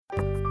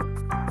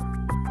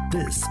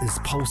This is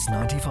Pulse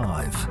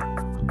 95.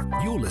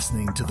 You're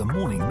listening to the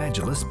Morning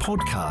Majlis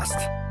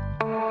podcast.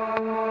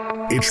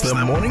 It's the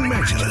Morning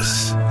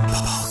Majlis.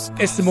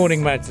 It's the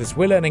Morning Majlis.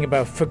 We're learning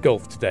about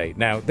FootGolf today.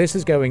 Now, this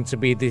is going to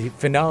be the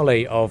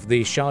finale of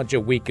the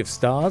Sharjah Week of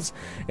Stars.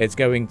 It's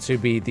going to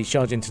be the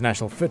Sharjah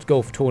International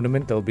FootGolf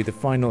Tournament. That'll be the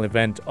final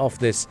event of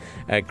this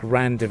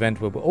grand event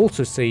where we'll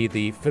also see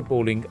the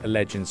footballing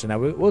legends. So now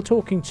we're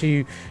talking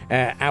to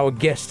our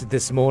guest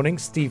this morning,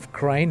 Steve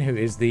Crane, who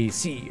is the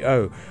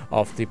CEO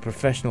of the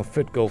Professional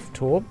FootGolf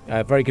Tour.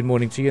 Very good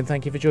morning to you and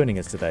thank you for joining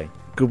us today.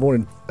 Good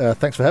morning.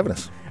 Thanks for having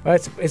us.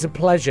 It's a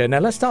pleasure. Now,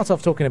 let's start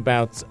off talking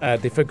about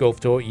the FootGolf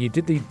Tour. You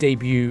did the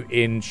debut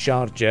in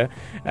Sharjah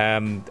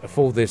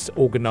for this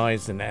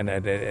organised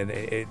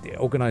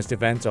organised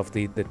event of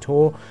the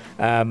tour.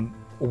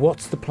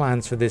 What's the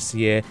plans for this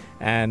year,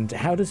 and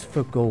how does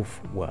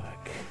FootGolf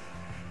work?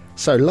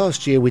 So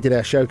last year we did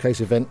our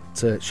showcase event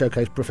to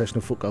showcase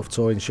Professional FootGolf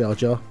Tour in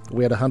Sharjah.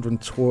 We had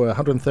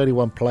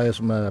 131 players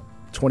from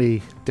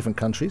 20 different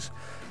countries,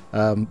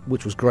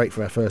 which was great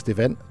for our first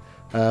event.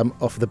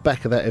 Off the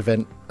back of that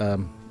event,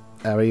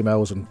 our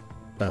emails and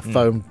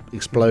phone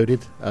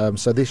exploded.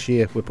 So this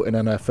year we're putting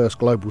on our first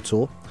global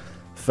tour.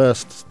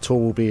 First tour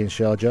will be in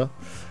Sharjah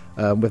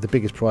with the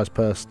biggest prize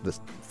purse that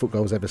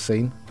FootGolf's ever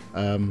seen.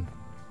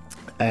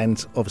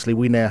 And obviously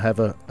we now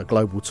have a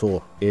global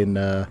tour in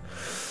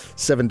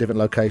 7 different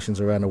locations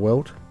around the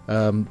world.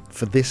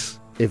 For this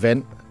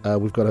event,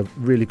 we've got a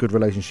really good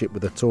relationship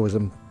with the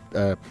Tourism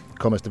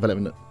Commerce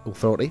Development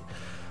Authority.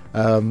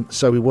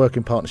 So we work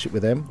in partnership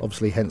with them,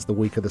 obviously hence the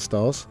Week of the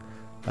Stars.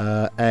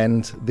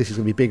 And this is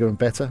going to be bigger and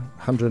better.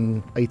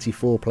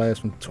 184 players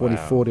from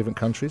 24 different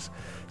countries.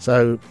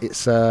 So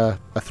it's a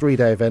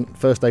 3-day event,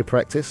 first day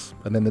practice,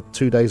 and then the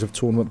 2 days of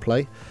tournament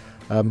play.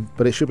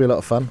 But it should be a lot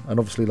of fun. And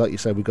obviously, like you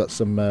said, we've got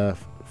some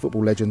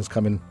football legends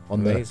coming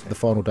on the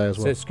final day as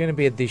well. So it's going to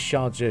be at the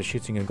Sharjah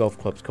Shooting and Golf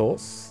Club's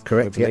course?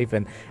 Correct, I believe.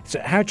 And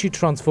so how do you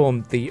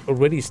transform the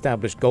already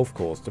established golf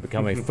course to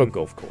become a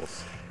FootGolf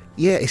course?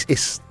 Yeah,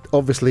 it's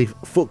obviously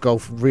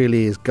FootGolf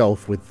really is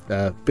golf with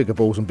bigger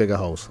balls and bigger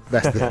holes.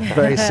 That's the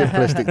very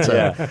simplistic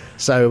term. Yeah.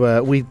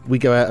 So we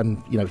go out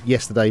and,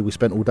 yesterday we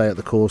spent all day at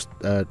the course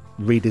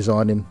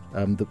redesigning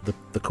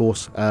the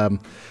course.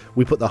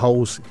 We put the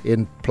holes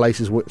in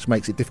places which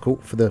makes it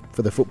difficult for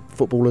the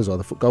footballers or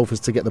the foot golfers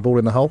to get the ball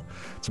in the hole,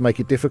 to make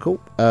it difficult.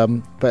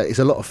 But it's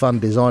a lot of fun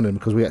designing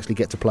because we actually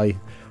get to play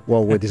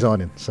while we're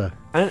designing. So.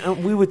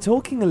 And we were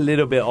talking a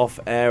little bit off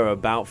air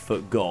about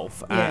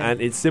FootGolf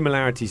and its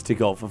similarities to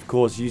golf. Of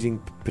course,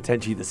 using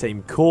potentially the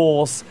same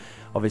course,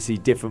 obviously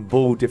different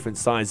ball, different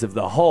size of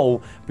the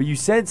hole. But you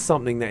said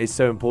something that is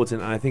so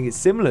important, and I think it's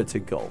similar to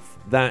golf,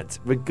 that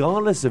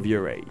regardless of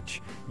your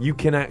age, you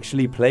can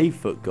actually play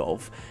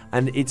FootGolf.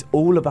 And it's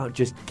all about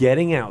just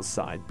getting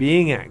outside,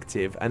 being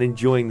active and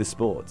enjoying the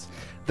sport.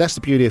 That's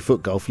the beauty of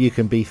FootGolf. You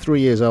can be 3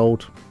 years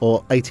old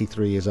or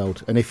 83 years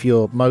old. And if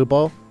you're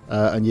mobile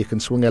and you can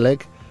swing a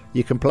leg,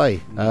 you can play.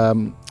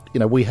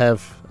 We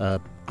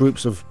have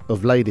groups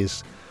of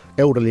ladies,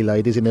 elderly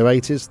ladies in their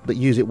 80s that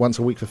use it once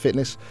a week for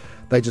fitness.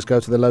 They just go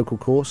to the local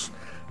course.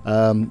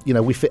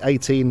 We fit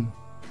 18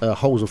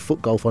 holes of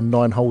FootGolf on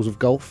 9 holes of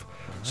golf.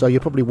 So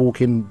you're probably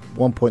walking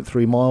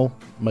 1.3 mile,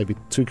 maybe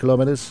 2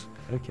 kilometres.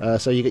 Okay.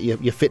 So you get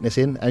your fitness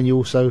in, and you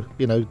also,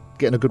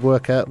 getting a good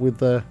workout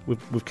with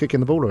kicking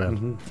the ball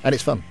around, and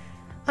it's fun.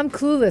 I'm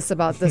clueless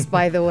about this,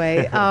 by the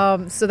way.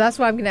 So that's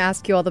why I'm going to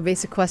ask you all the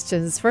basic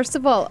questions. First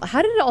of all,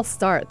 how did it all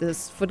start,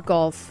 this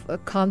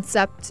FootGolf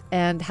concept,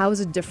 and how is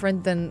it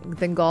different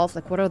than golf?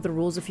 Like, what are the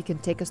rules, if you can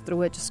take us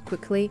through it just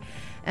quickly,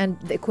 and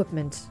the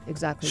equipment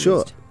exactly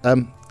Sure.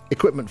 used?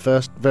 Equipment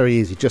first, very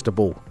easy, just a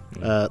ball.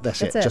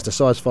 That's it. Just a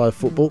size 5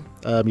 football.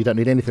 You don't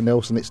need anything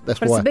else, and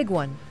that's why. It's a big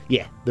one.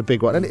 Yeah, the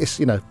big one, and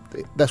it's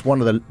that's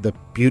one of the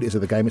beauties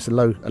of the game. It's a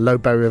low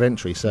barrier of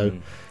entry, so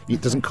it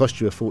doesn't cost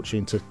you a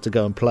fortune to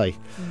go and play.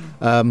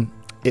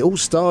 It all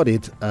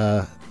started,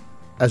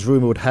 as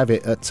rumour would have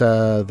it, at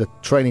the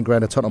training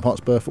ground of Tottenham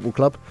Hotspur Football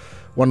Club.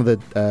 One of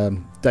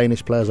the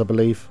Danish players, I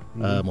believe,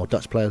 or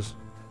Dutch players.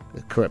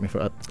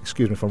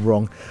 Excuse me if I'm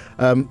wrong.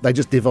 They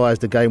just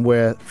devised a game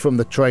where, from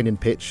the training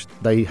pitch,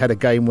 they had a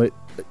game where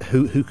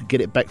who could get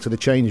it back to the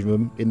changing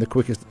room in the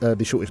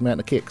shortest amount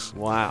of kicks.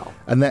 Wow!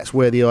 And that's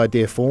where the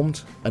idea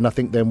formed. And I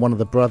think then one of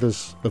the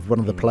brothers of one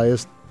of the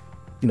players,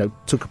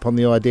 took upon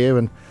the idea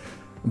and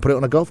put it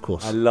on a golf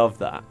course. I love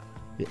that.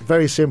 Yeah,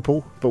 very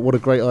simple, but what a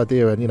great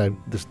idea! And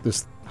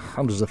there's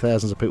hundreds of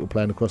thousands of people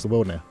playing across the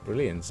world now.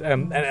 Brilliant.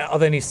 And are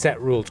there any set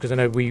rules? Because I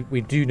know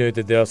we do know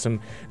that there are some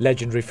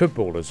legendary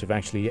footballers who've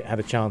actually had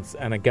a chance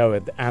and a go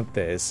at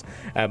this.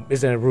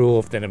 Is there a rule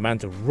of the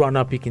amount of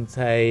run-up you can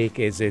take?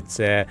 Is it,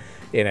 a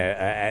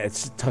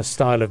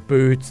style of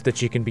boots that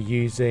you can be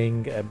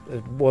using?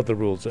 What are the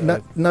rules?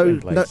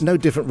 No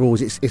different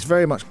rules. It's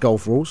very much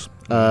golf rules.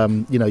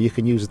 You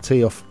can use a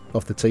tee off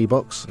the tee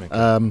box.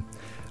 Okay.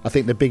 I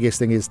think the biggest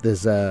thing is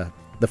there's the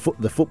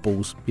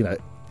footballs,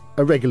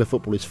 a regular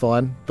football is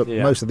fine, but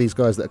most of these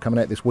guys that are coming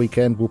out this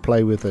weekend will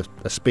play with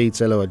a Speed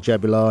Seller or a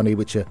Jabulani,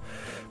 which are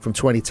from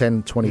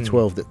 2010,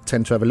 2012, that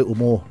tend to have a little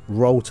more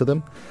roll to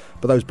them.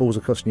 But those balls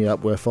are costing you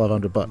upward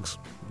 $500,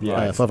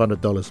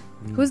 $500.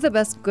 Who's the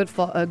best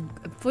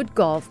foot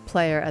golf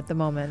player at the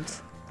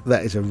moment?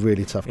 That is a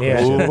really tough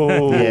question.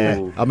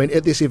 Yeah. I mean,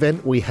 at this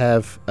event, we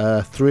have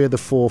 3 of the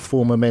 4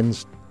 former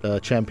men's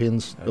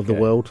champions of the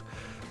world,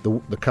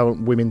 the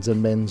current women's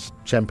and men's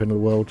champion of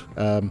the world.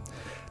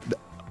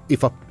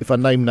 If I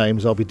name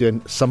names, I'll be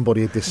doing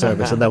somebody a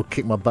disservice, and they'll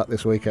kick my butt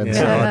this weekend.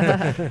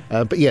 Yeah.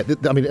 So, but yeah,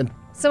 I mean, and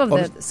some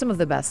of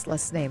the best.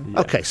 Let's name.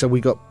 Okay, so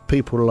we got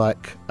people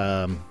like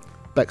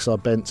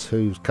Backside Bents,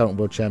 who's current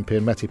world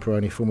champion, Matty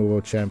Peroni, former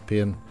world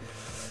champion,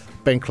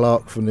 Ben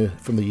Clark from the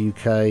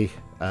UK,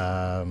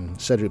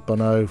 Cedric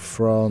Bonneau,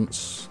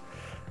 France.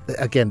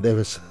 Again, there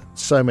was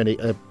so many,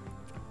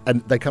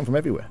 and they come from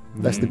everywhere.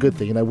 That's the good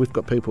thing. You know, we've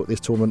got people at this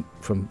tournament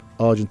from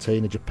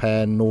Argentina,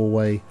 Japan,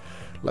 Norway.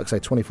 Like I say,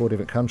 24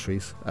 different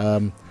countries.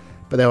 But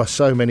there are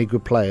so many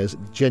good players.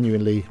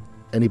 Genuinely,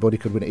 anybody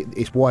could win it.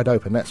 It's wide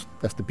open. That's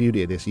the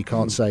beauty of this. You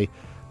can't say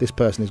this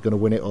person is going to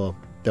win it or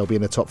they'll be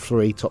in the top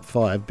 3, top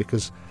 5,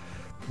 because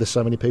there's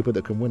so many people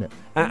that can win it.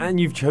 And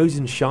you've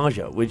chosen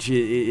Sharjah, which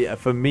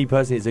for me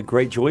personally is a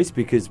great choice,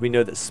 because we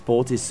know that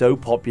sport is so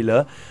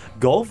popular.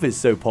 Golf is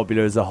so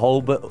popular as a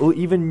whole, but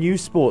even new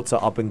sports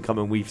are up and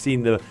coming. We've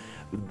seen the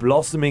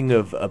blossoming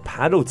of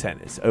paddle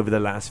tennis over the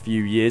last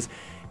few years.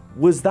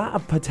 Was that a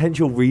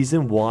potential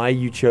reason why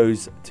you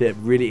chose to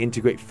really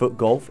integrate foot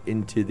golf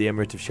into the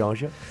Emirate of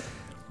Sharjah?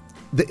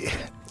 The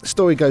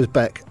story goes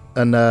back,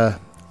 and I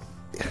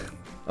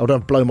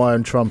don't blow my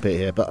own trumpet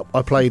here, but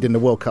I played in the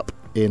World Cup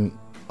in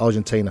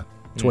Argentina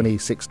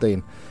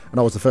 2016, and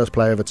I was the first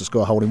player ever to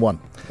score a hole-in-one.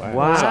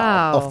 Wow. So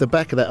off the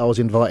back of that, I was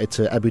invited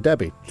to Abu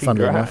Dhabi,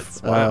 funnily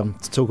enough,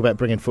 to talk about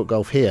bringing foot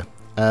golf here.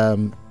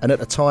 And at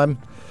the time,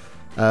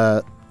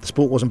 the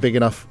sport wasn't big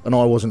enough and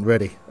I wasn't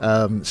ready.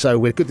 So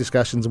we had good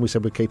discussions and we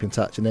said we'd keep in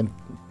touch. And then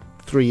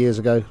 3 years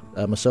ago,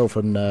 myself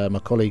and my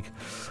colleague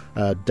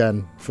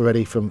Dan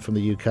Ferretti from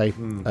the UK,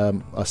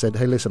 I said,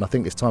 hey, listen, I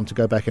think it's time to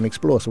go back and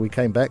explore. So we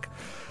came back,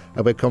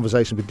 we had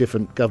conversations with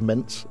different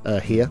governments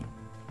here,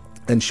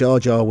 and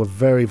Sharjah were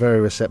very,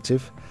 very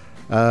receptive.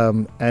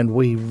 And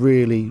we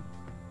really,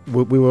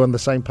 we were on the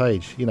same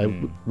page. You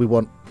know, we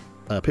want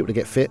people to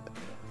get fit,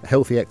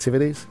 healthy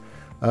activities.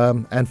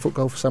 And foot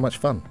golf was so much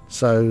fun.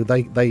 So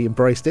they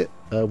embraced it.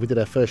 We did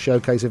our first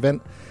showcase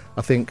event,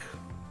 I think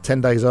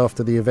 10 days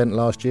after the event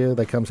last year.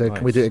 They come and said,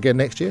 can we do it again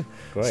next year?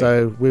 Great.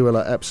 So we were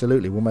like,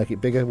 absolutely, we'll make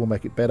it bigger, we'll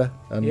make it better,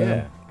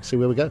 and see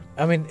where we go.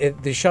 I mean,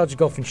 the Sharjah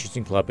Golf and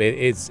Shooting Club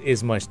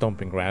is my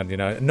stomping ground, you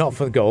know, not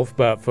for golf,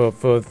 but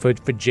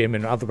for gym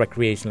and other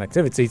recreational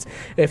activities.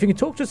 If you can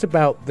talk to us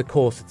about the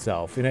course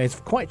itself, you know, it's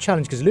quite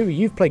challenging, because Louis,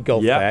 you've played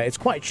golf there. It's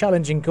quite a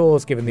challenging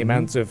course given the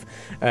amount of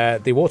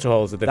the water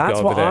holes that they've got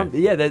over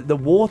there. The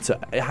water,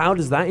 how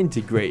does that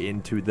integrate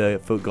into the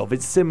foot golf?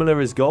 It's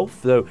similar as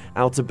golf, so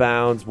out of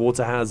bounds,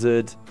 water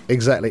hazard.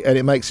 Exactly, and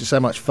it makes it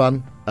so much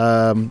fun.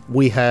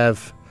 We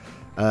have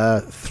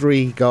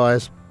 3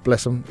 guys,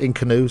 bless them, in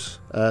canoes.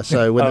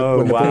 So when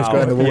the balls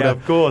go in the water,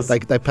 of course. They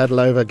paddle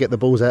over, get the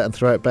balls out and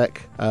throw it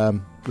back.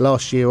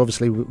 Last year,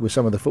 obviously, with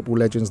some of the football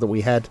legends that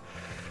we had,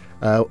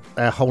 our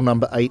hole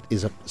number 8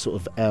 is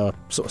our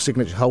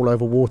signature hole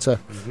over water.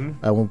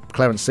 When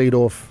Clarence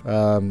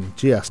Seedorf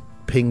just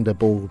pinged the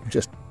ball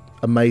just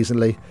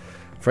amazingly.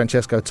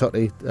 Francesco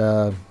Totti,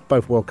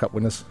 both World Cup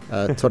winners.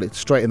 Totti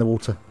straight in the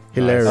water.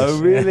 Hilarious. Oh,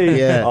 really?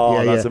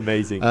 Yeah. That's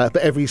amazing. But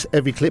every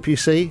clip you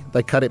see,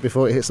 they cut it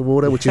before it hits the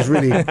water, which is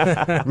really,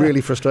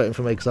 really frustrating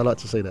for me, because I like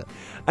to see that.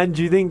 And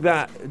do you think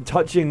that,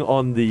 touching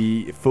on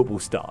the football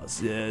stars,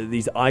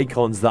 these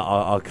icons that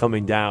are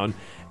coming down,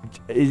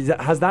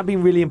 has that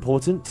been really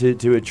important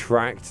to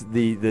attract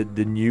the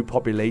new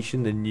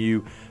population, the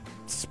new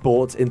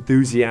sports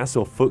enthusiasts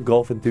or foot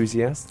golf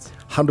enthusiasts?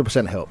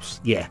 100% helps,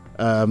 yeah.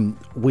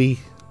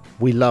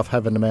 We love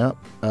having them out.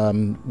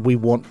 We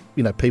want,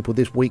 people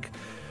this week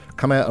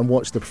come out and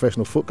watch the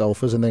professional foot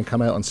golfers, and then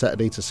come out on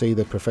Saturday to see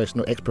the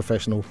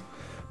ex-professional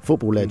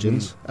football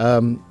legends.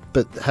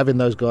 But having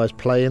those guys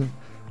playing,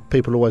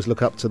 people always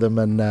look up to them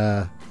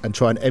and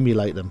try and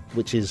emulate them,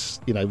 which is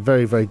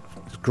very, very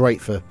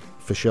great for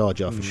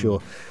Sharjah for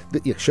sure.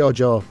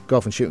 Sharjah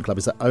Golf and Shooting Club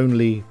is the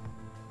only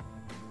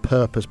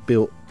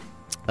purpose-built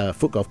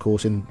foot golf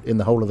course in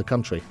the whole of the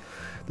country.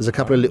 There's a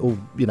couple of little,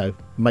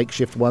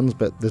 makeshift ones,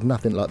 but there's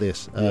nothing like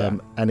this.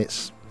 And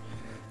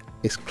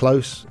it's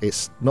close.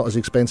 It's not as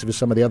expensive as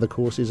some of the other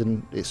courses,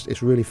 and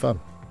it's really fun.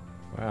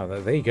 Wow,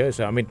 there you go.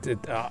 So, I mean,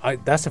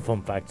 that's a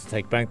fun fact to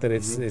take back, that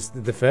it's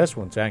the first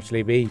one to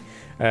actually be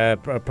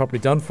properly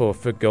done for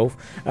golf.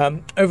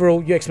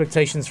 Overall, your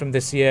expectations from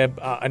this year?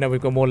 I know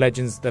we've got more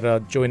legends that are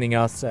joining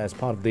us as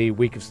part of the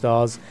Week of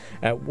Stars.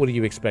 What are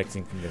you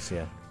expecting from this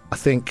year? I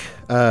think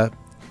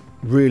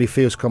really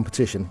fierce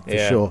competition, for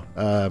sure.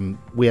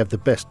 We have the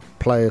best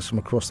players from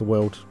across the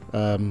world.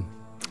 And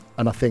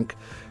I think,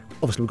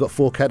 obviously, we've got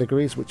 4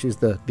 categories, which is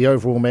the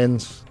overall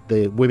men's,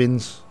 the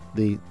women's,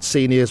 the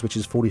seniors, which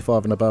is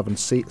 45 and above, and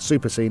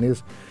super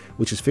seniors,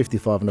 which is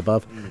 55 and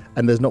above.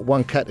 And there's not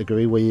one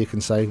category where you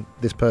can say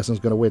this person's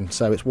going to win.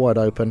 So it's wide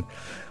open.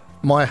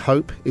 My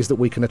hope is that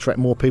we can attract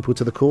more people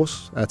to the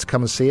course to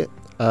come and see it,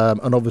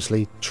 and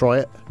obviously try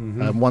it.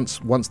 Once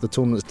the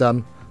tournament's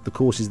done, the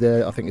course is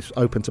there. I think it's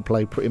open to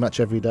play pretty much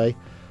every day.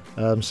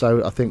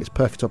 So I think it's a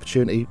perfect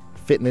opportunity,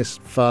 fitness,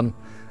 fun,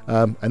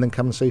 and then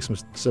come and see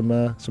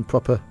some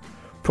proper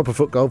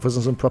foot golfers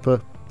and some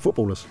proper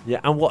footballers.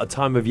 Yeah, and what a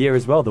time of year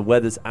as well. The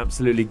weather's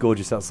absolutely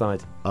gorgeous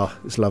outside. Oh,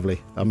 it's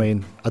lovely. I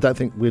mean, I don't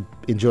think we'd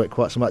enjoy it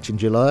quite so much in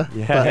July.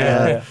 Yeah.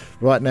 But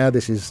right now,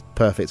 this is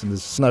perfect, and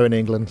there's snow in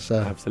England. So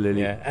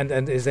absolutely. Yeah,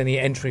 and is there any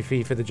entry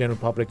fee for the general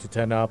public to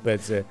turn up?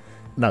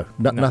 No,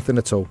 nothing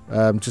at all.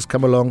 Just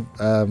come along,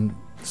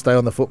 stay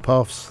on the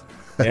footpaths.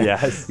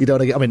 Yes. You don't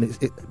want to get. I mean,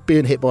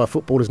 being hit by a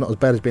football is not as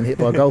bad as being hit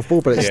by a golf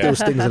ball, but it still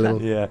stings a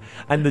little. Yeah.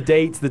 And the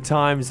dates, the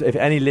times. If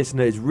any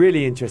listener is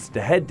really interested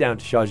to head down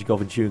to Sharjah Golf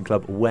and Touring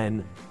Club,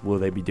 when will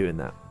they be doing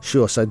that?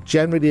 Sure. So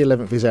January the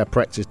 11th is our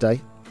practice day.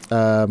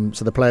 So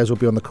the players will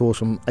be on the course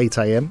from 8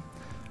 a.m.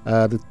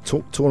 The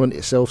tournament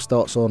itself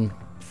starts on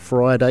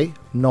Friday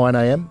 9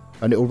 a.m.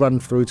 and it will run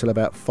through till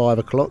about 5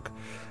 o'clock.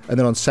 And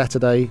then on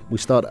Saturday we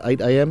start at 8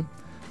 a.m.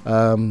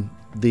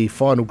 The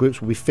final groups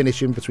will be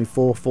finishing between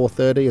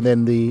 4:30, and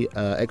then the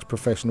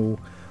ex-professional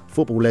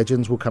football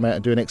legends will come out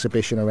and do an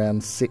exhibition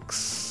around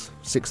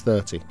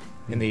 6:30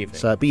 in the evening.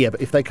 So, but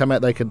if they come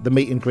out, the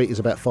meet and greet is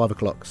about 5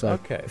 o'clock. So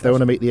if they want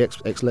to meet the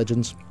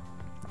ex-legends,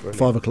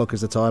 5 o'clock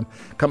is the time.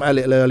 Come out a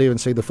little earlier and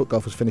see the foot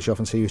golfers finish off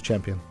and see who's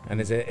champion. And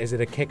is it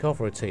a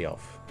kick-off or a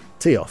tee-off?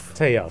 Tee-off.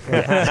 Tee-off.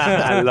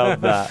 I love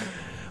that.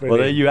 Brilliant.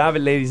 Well, there you have it,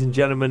 ladies and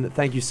gentlemen.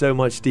 Thank you so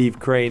much, Steve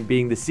Crane,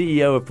 being the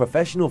CEO of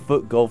Professional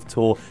Foot Golf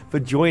Tour, for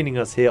joining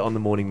us here on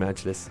the Morning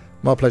Majlis.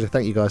 My pleasure.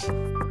 Thank you, guys.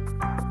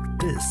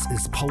 This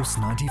is Pulse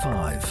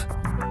 95.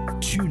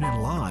 Tune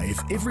in live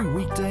every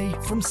weekday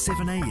from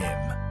 7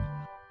 a.m.